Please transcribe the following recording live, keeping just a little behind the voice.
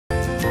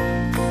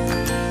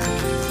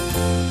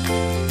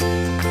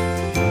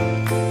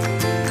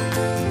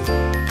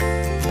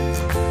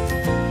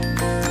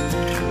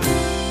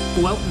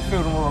welcome to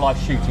Field and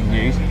Wildlife Shooting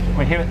News.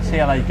 We're here at the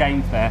CLA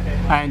Game Fair,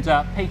 and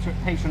Peter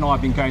and I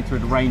have been going through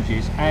the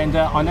ranges, and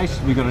I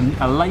noticed we've got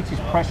a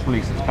latest press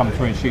release that's come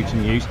through in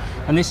Shooting News,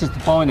 and this is the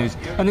binos,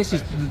 and this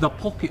is the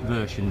pocket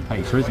version,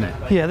 Peter, isn't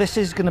it? Yeah, this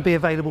is going to be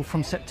available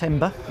from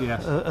September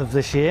of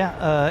this year.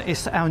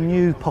 It's our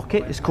new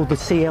pocket. It's called the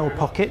CL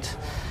Pocket.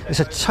 It's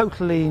a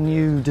totally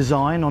new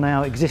design on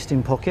our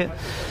existing pocket.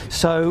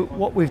 So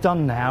what we've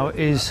done now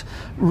is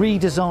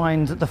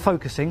redesigned the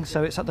focusing,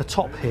 so it's at the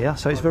top here,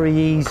 so it's very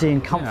easy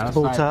and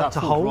comfortable to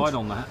hold. Right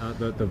on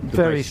the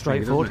very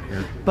straightforward.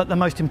 Yeah. But the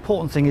most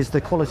important thing is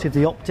the quality of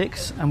the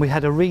optics, and we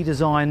had a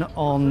redesign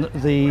on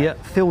the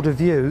field of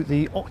view,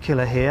 the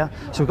ocular here.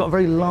 So we've got a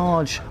very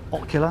large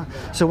ocular,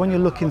 so when you're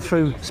looking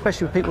through,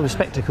 especially with people with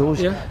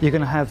spectacles, you're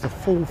going to have the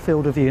full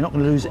field of view. You're not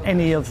going to lose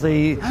any of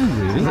the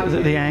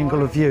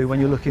angle of view when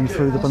you're looking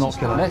through the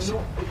binocular.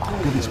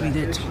 Oh goodness me,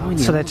 they're tiny.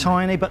 So they're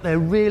tiny, but they're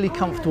really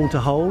comfortable to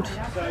hold.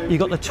 You've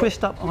got the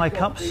twist up eye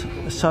cups,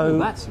 so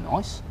that's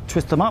nice.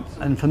 Twist them up,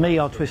 and for me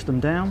I'll twist them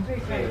down.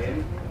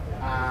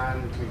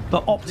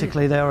 But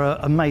optically they're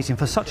amazing.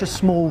 For such a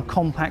small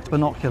compact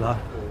binocular,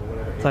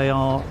 they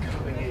are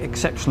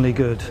exceptionally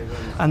good.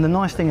 And the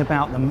nice thing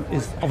about them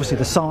is obviously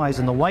the size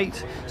and the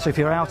weight. So if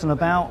you're out and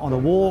about on a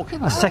walk,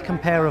 a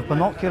second pair of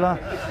binocular,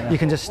 you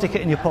can just stick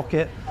it in your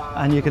pocket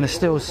and you're going to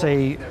still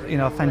see, you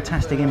know, a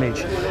fantastic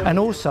image. And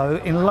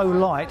also in low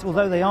light,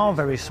 although they are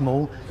very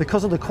small,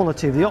 because of the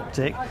quality of the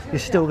optic, you're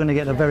still going to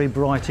get a very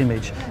bright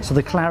image. So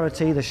the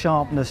clarity, the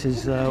sharpness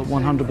is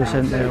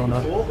 100% there on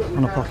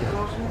a pocket.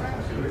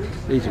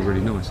 These are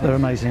really nice. They're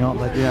amazing,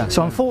 aren't they? Yeah.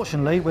 So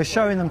unfortunately, we're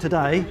showing them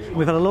today.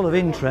 We've had a lot of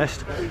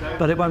interest,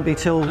 but it won't be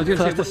till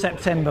 1st of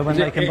September when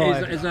they can buy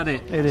it. Is that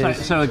it? It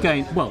is. So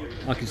again, well,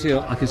 I can see a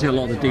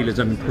lot of the dealers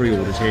having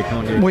pre-orders here,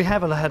 can't you? We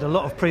have had a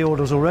lot of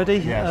pre-orders already.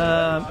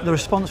 Yes. The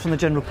response from the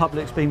general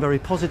public's been very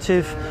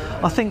positive.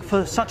 I think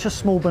for such a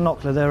small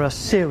binocular, they're a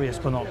serious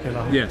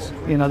binocular. Yes.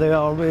 You know, they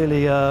are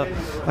really a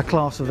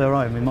class of their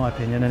own, in my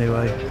opinion,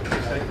 anyway.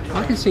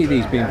 I can see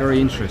these being very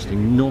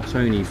interesting, not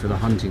only for the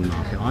hunting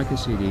market. I can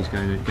see these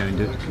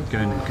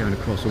going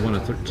across one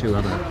or two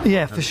other.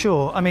 Yeah, for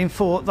sure. I mean,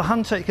 for the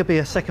hunter, it could be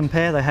a second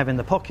pair they have in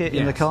the pocket,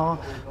 in the car.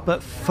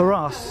 But for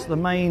us, the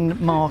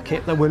main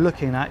market that we're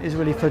looking at is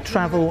really for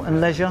travel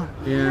and leisure.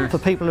 Yeah. For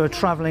people who are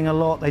travelling a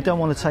lot, they don't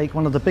want to take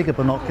one of the bigger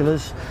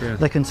binoculars. Yes.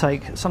 They can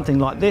take something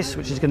like this,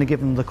 which is going to give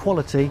them the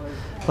quality,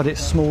 but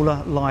it's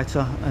smaller,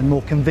 lighter, and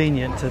more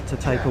convenient to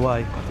take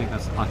away.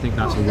 I think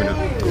that's a winner.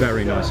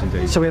 Very nice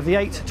indeed. So we have the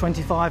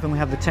 8-25 and we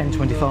have the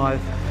 10-25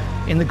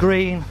 in the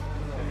green,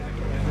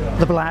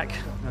 the black.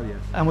 Oh, yeah.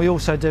 And we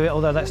also do it,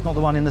 although that's not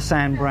the one, in the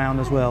sand brown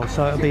as well.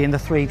 So it'll be in the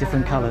 3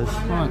 different colours.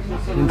 Right,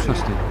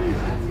 interesting.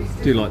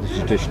 I do like the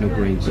traditional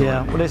greens.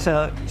 Yeah, well, it's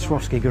a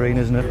Swarovski green,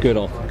 isn't it? Good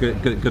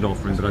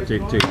offering, but I do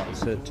like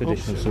the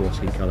traditional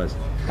Swarovski colours.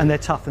 And they're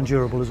tough and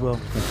durable as well.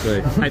 That's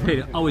great. Hey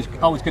Peter, always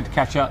good to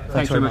catch up.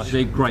 Thanks very much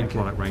indeed. Great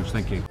product range.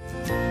 Thank you.